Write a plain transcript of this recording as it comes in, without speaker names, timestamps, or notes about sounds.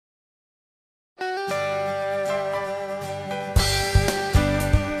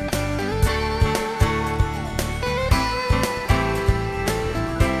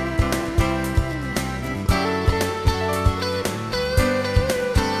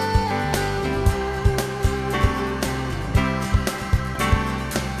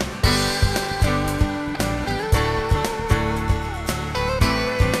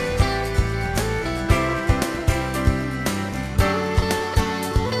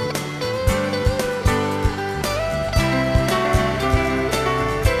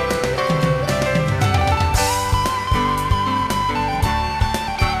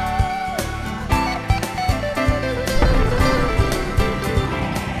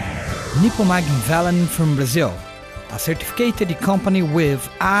Nippomag from Brazil, a certificated company with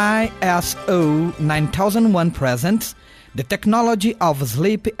ISO 9001 presents the technology of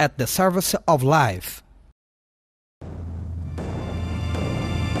sleep at the service of life.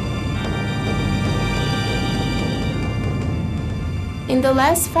 In the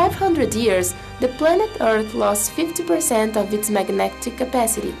last 500 years, the planet Earth lost 50% of its magnetic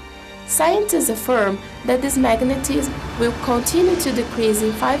capacity. Scientists affirm that this magnetism will continue to decrease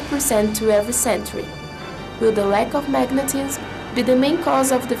in 5% to every century. Will the lack of magnetism be the main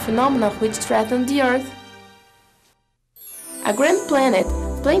cause of the phenomena which threaten the Earth? A grand planet,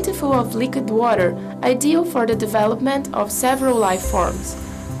 plentiful of liquid water, ideal for the development of several life forms.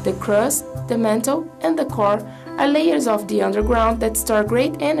 The crust, the mantle, and the core are layers of the underground that store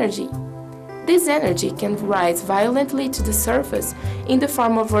great energy. This energy can rise violently to the surface in the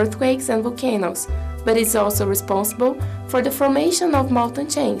form of earthquakes and volcanoes, but is also responsible for the formation of mountain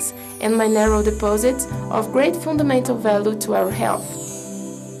chains and mineral deposits of great fundamental value to our health.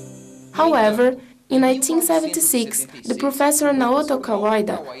 However, in 1976, the professor Naoto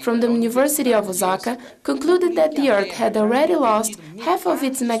Kawaida from the University of Osaka concluded that the Earth had already lost half of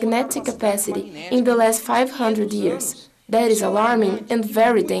its magnetic capacity in the last 500 years. That is alarming and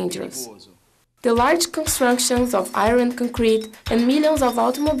very dangerous. The large constructions of iron concrete and millions of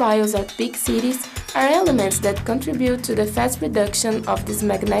automobiles at big cities are elements that contribute to the fast reduction of this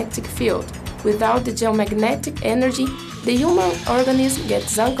magnetic field. Without the geomagnetic energy, the human organism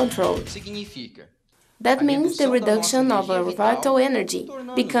gets uncontrolled. That means the reduction of our vital energy,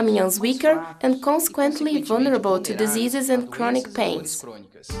 becoming us weaker and consequently vulnerable to diseases and chronic pains.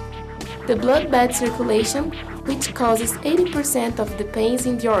 The blood-bed circulation, which causes 80% of the pains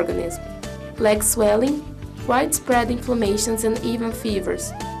in the organism, leg swelling, widespread inflammations and even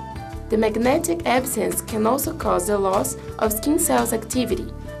fevers. The magnetic absence can also cause the loss of skin cells activity,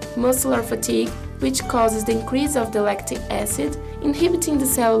 muscular fatigue, which causes the increase of the lactic acid, inhibiting the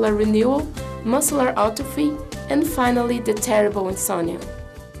cellular renewal, muscular atrophy, and finally the terrible insomnia.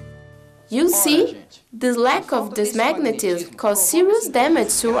 You see, the lack of this magnetism causes serious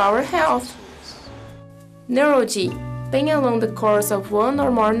damage to our health. Neuralgia, pain along the course of one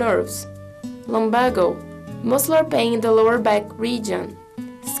or more nerves. Lumbago, muscular pain in the lower back region.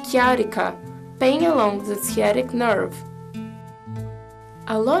 Sciatica, pain along the sciatic nerve.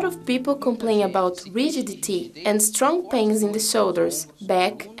 A lot of people complain about rigidity and strong pains in the shoulders,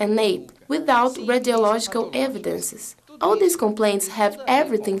 back, and nape without radiological evidences. All these complaints have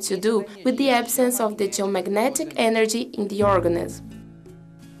everything to do with the absence of the geomagnetic energy in the organism.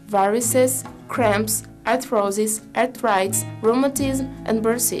 Varices, cramps, arthrosis, arthritis, rheumatism, and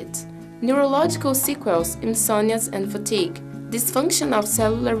bursitis. Neurological sequels, insomnias and fatigue, dysfunction of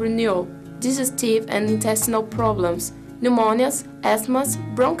cellular renewal, digestive and intestinal problems, pneumonias, asthmas,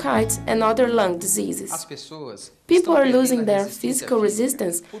 bronchitis, and other lung diseases. People are losing their physical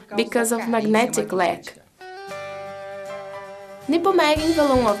resistance because of magnetic lack. Nippomag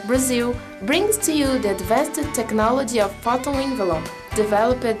of Brazil brings to you the advanced technology of photon envelope,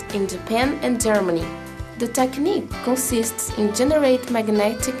 developed in Japan and Germany. The technique consists in generating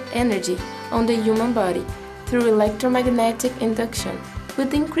magnetic energy on the human body through electromagnetic induction. With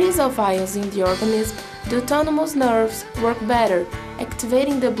the increase of ions in the organism, the autonomous nerves work better,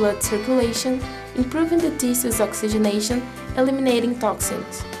 activating the blood circulation, improving the tissue's oxygenation, eliminating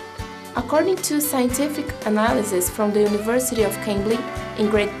toxins. According to scientific analysis from the University of Cambridge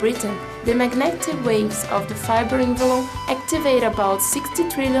in Great Britain, the magnetic waves of the fiber envelope activate about 60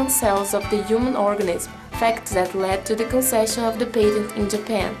 trillion cells of the human organism, fact that led to the concession of the patent in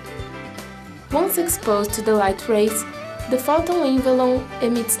Japan. Once exposed to the light rays, the photon envelope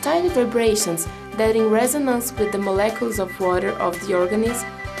emits tiny vibrations that, in resonance with the molecules of water of the organism,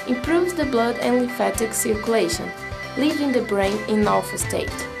 improves the blood and lymphatic circulation, leaving the brain in alpha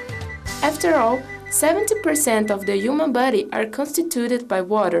state. After all, 70% of the human body are constituted by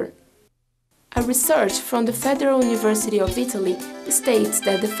water. A research from the Federal University of Italy states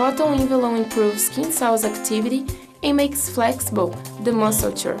that the photon envelope improves skin cells activity and makes flexible the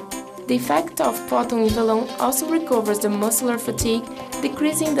musculature. The effect of photon envelope also recovers the muscular fatigue,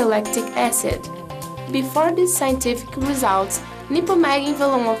 decreasing the lactic acid. Before these scientific results, Nippomag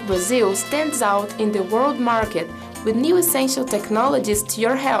of Brazil stands out in the world market with new essential technologies to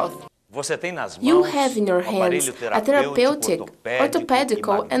your health. You have in your hands a therapeutic,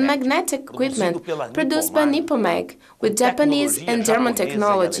 orthopedical, and magnetic equipment produced by Nippomag with Japanese and German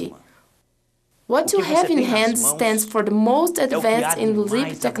technology. What you have in hand stands for the most advanced in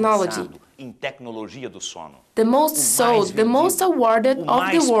sleep technology. the most sold, the most awarded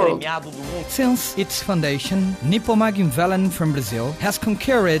of the world. Since its foundation, Nippomag in Belém from Brazil has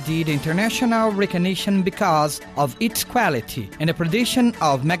conquered the international recognition because of its quality in the production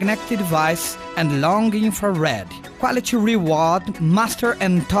of magnetic device and long infrared. Quality reward, master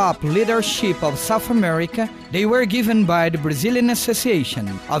and top leadership of South America, they were given by the Brazilian Association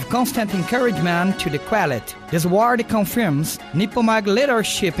of Constant Encouragement to the Quality. This award confirms Nippomag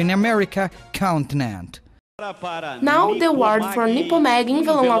leadership in America continent. Now the award for Nippomag in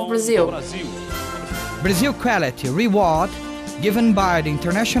Belém of Brazil. Brazil Quality Reward given by the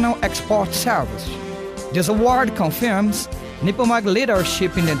International Export Service. This award confirms Nippomag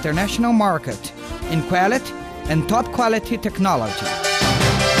leadership in the international market in quality and top quality technology.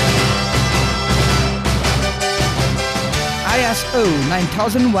 ISO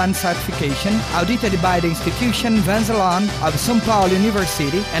 9001 certification, audited by the institution Vanzalone of São Paulo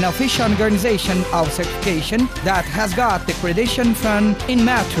University, an official organization of certification that has got the accreditation from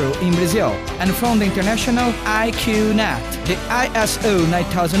Inmetro in Brazil and from the international IQNet. The ISO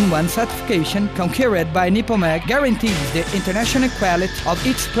 9001 certification conquered by Nippomag guarantees the international quality of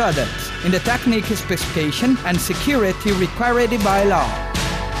its products in the technical specification and security required by law.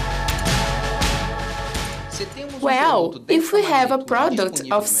 Well, if we have a product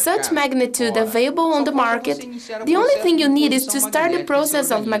of such magnitude available on the market, the only thing you need is to start the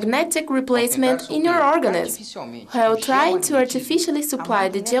process of magnetic replacement in your organism. While trying to artificially supply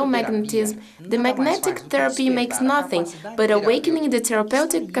the geomagnetism, the magnetic therapy makes nothing but awakening the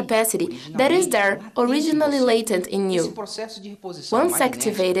therapeutic capacity that is there originally latent in you. Once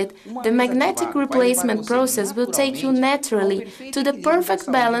activated, the magnetic replacement process will take you naturally to the perfect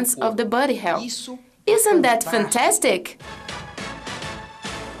balance of the body health. Isn't that fantastic?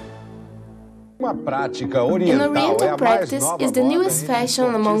 An Oriental practice is the newest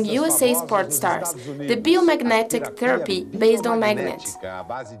fashion among USA sports stars, the biomagnetic therapy based on magnets.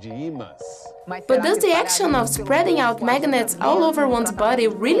 But does the action of spreading out magnets all over one's body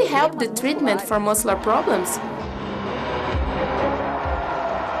really help the treatment for muscular problems?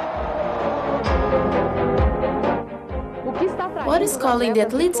 What is calling the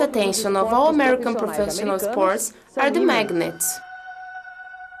athlete's attention of all American professional sports are the magnets.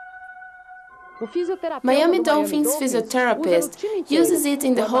 Miami Dolphins physiotherapist uses it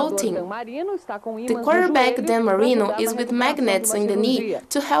in the whole team. The quarterback Dan Marino is with magnets in the knee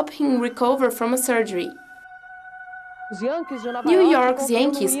to help him recover from a surgery. New York's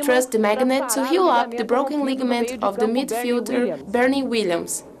Yankees trust the magnet to heal up the broken ligament of the midfielder Bernie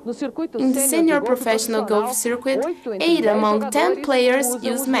Williams. In the senior professional golf circuit, 8 among 10 players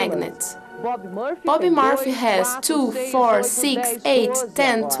use magnets. Bobby Murphy has 2, 4, 6, 8,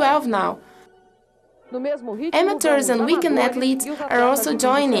 10, 12 now. Amateurs and weekend athletes are also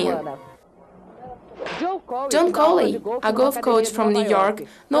joining in. John Coley, a golf coach from New York,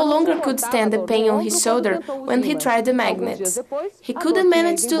 no longer could stand the pain on his shoulder when he tried the magnets. He couldn't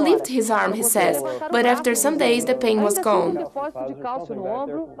manage to lift his arm, he says, but after some days the pain was gone.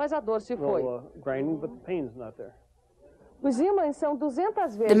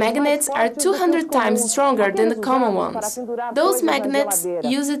 The magnets are 200 times stronger than the common ones. Those magnets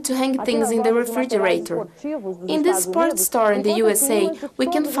use it to hang things in the refrigerator. In this sports store in the USA, we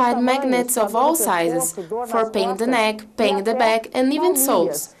can find magnets of all sizes, for pain in the neck, pain in the back, and even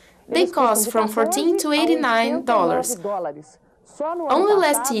soles. They cost from $14 to $89. Only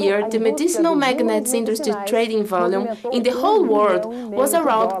last year, the medicinal magnets industry trading volume in the whole world was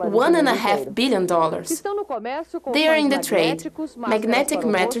around $1.5 billion. They are in the trade: magnetic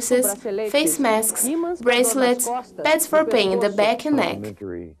mattresses, face masks, bracelets, pads for pain in the back and neck.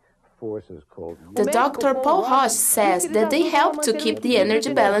 The Dr. Paul Roche says that they help to keep the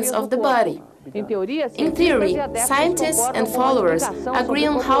energy balance of the body. In theory, scientists and followers agree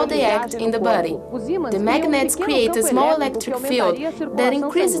on how they act in the body. The magnets create a small electric field that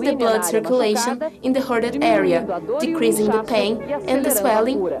increases the blood circulation in the hurted area, decreasing the pain and the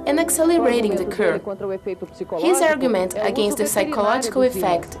swelling and accelerating the cure. His argument against the psychological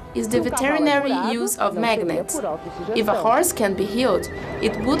effect is the veterinary use of magnets. If a horse can be healed,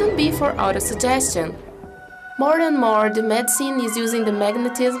 it wouldn't be for autosuggestion. More and more, the medicine is using the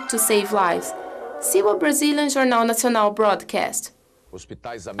magnetism to save lives. See what Brazilian Jornal Nacional broadcast.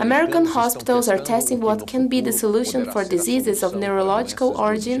 American hospitals are testing what can be the solution for diseases of neurological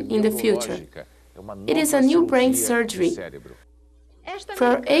origin in the future. It is a new brain surgery.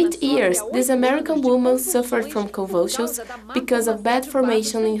 For 8 years, this American woman suffered from convulsions because of bad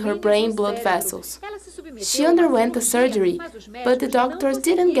formation in her brain blood vessels. She underwent a surgery, but the doctors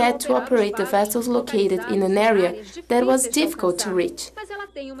didn't get to operate the vessels located in an area that was difficult to reach.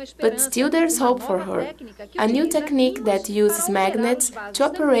 But still there's hope for her. A new technique that uses magnets to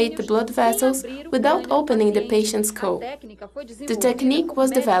operate the blood vessels without opening the patient's skull. The technique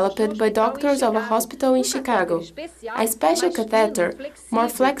was developed by doctors of a hospital in Chicago. A special catheter, more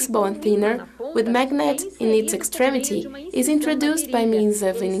flexible and thinner, with magnet in its extremity, is introduced by means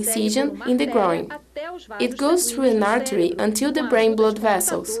of an incision in the groin. It goes through an artery until the brain blood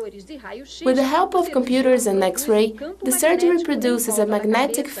vessels. With the help of computers and X-ray, the surgery produces a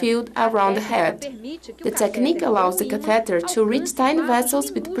magnetic field around the head. The technique allows the catheter to reach tiny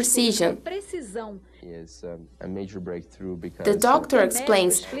vessels with precision. Is a major breakthrough because the doctor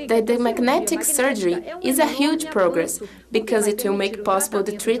explains that the magnetic surgery is a huge progress because it will make possible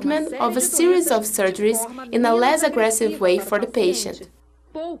the treatment of a series of surgeries in a less aggressive way for the patient.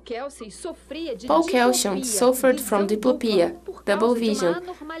 Paul Kelsham suffered from diplopia, double vision,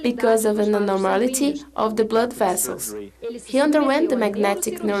 because of an abnormality of the blood vessels. He underwent the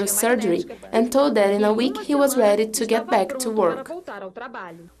magnetic neurosurgery and told that in a week he was ready to get back to work.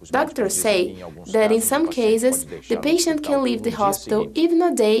 Doctors say that in some cases, the patient can leave the hospital even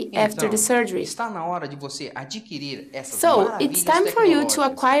a day after the surgery. So, it's time for you to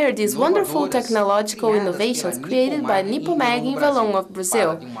acquire these wonderful technological innovations created by Nippomag in Valon of Brazil,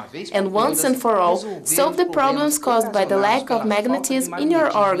 and once and for all, solve the problems caused by the lack of magnetism in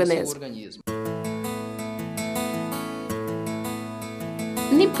your organism.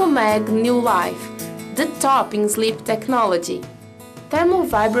 Nippomag New Life, the top in sleep technology.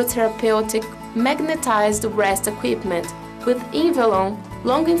 Thermovibrotherapeutic magnetized rest equipment with Invelon,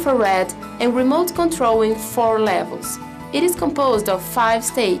 long infrared, and remote control in 4 levels. It is composed of 5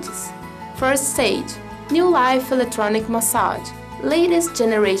 stages. First stage, New Life electronic massage. Latest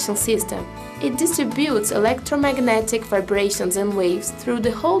generation system. It distributes electromagnetic vibrations and waves through the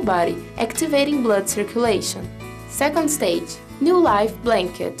whole body, activating blood circulation. Second stage, New Life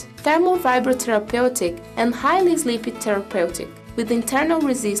blanket. Thermovibrotherapeutic and highly sleepy therapeutic, with internal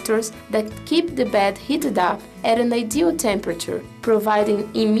resistors that keep the bed heated up at an ideal temperature, providing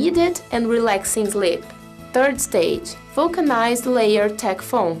immediate and relaxing sleep. Third stage, vulcanized layer tech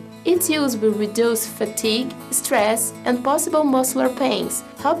foam. Its use will reduce fatigue, stress, and possible muscular pains,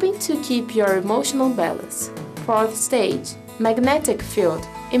 helping to keep your emotional balance. Fourth stage, magnetic field.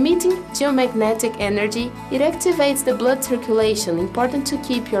 Emitting geomagnetic energy, it activates the blood circulation, important to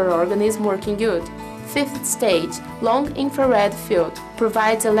keep your organism working good. Fifth stage, long infrared field,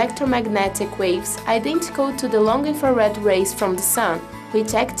 provides electromagnetic waves identical to the long infrared rays from the sun, which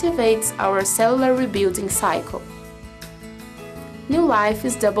activates our cellular rebuilding cycle. New Life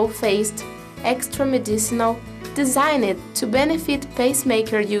is double-phased, extra-medicinal, designed to benefit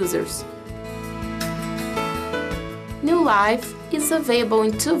pacemaker users. New Life is available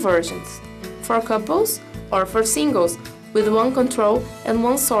in 2 versions, for couples or for singles, with 1 control and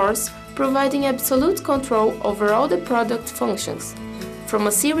 1 source, providing absolute control over all the product functions, from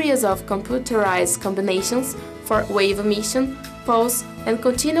a series of computerized combinations for wave emission, pulse, and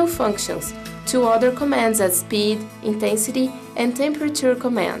continual functions, to other commands as speed, intensity, and temperature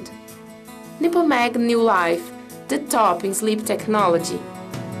command. Nippomag New Life, the top in sleep technology.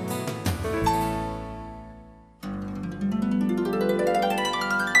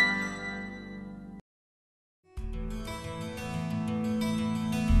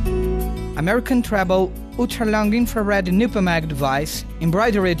 American Treble ultra-long infrared Nippomag device,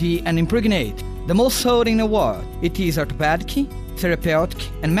 embroidered and impregnate, the most sold in the world. It is orthopedic, therapeutic,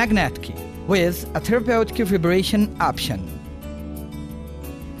 and magnetic, with a therapeutic vibration option.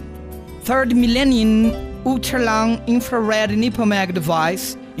 Third millennium ultra-long infrared Nippomag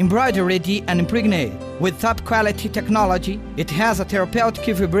device, embroidered and impregnated. With top-quality technology, it has a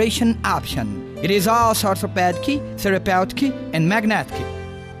therapeutic vibration option. It is also orthopedic, therapeutic, and magnetic.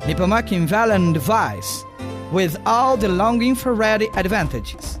 Nippomag Invalon device, with all the long infrared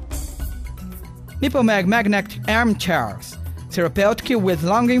advantages. Nippomag magnetic armchairs, therapeutic with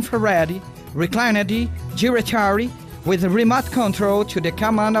long infrared, reclined, giratory, with remote control to the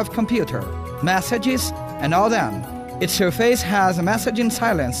command of computer, messages, and all that. Its surface has a messaging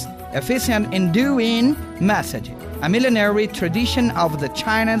silence, efficient in doing message, a millenary tradition of the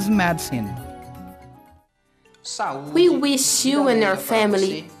Chinese medicine. We wish you and your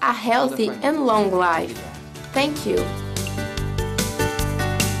family a healthy and long life. Thank you.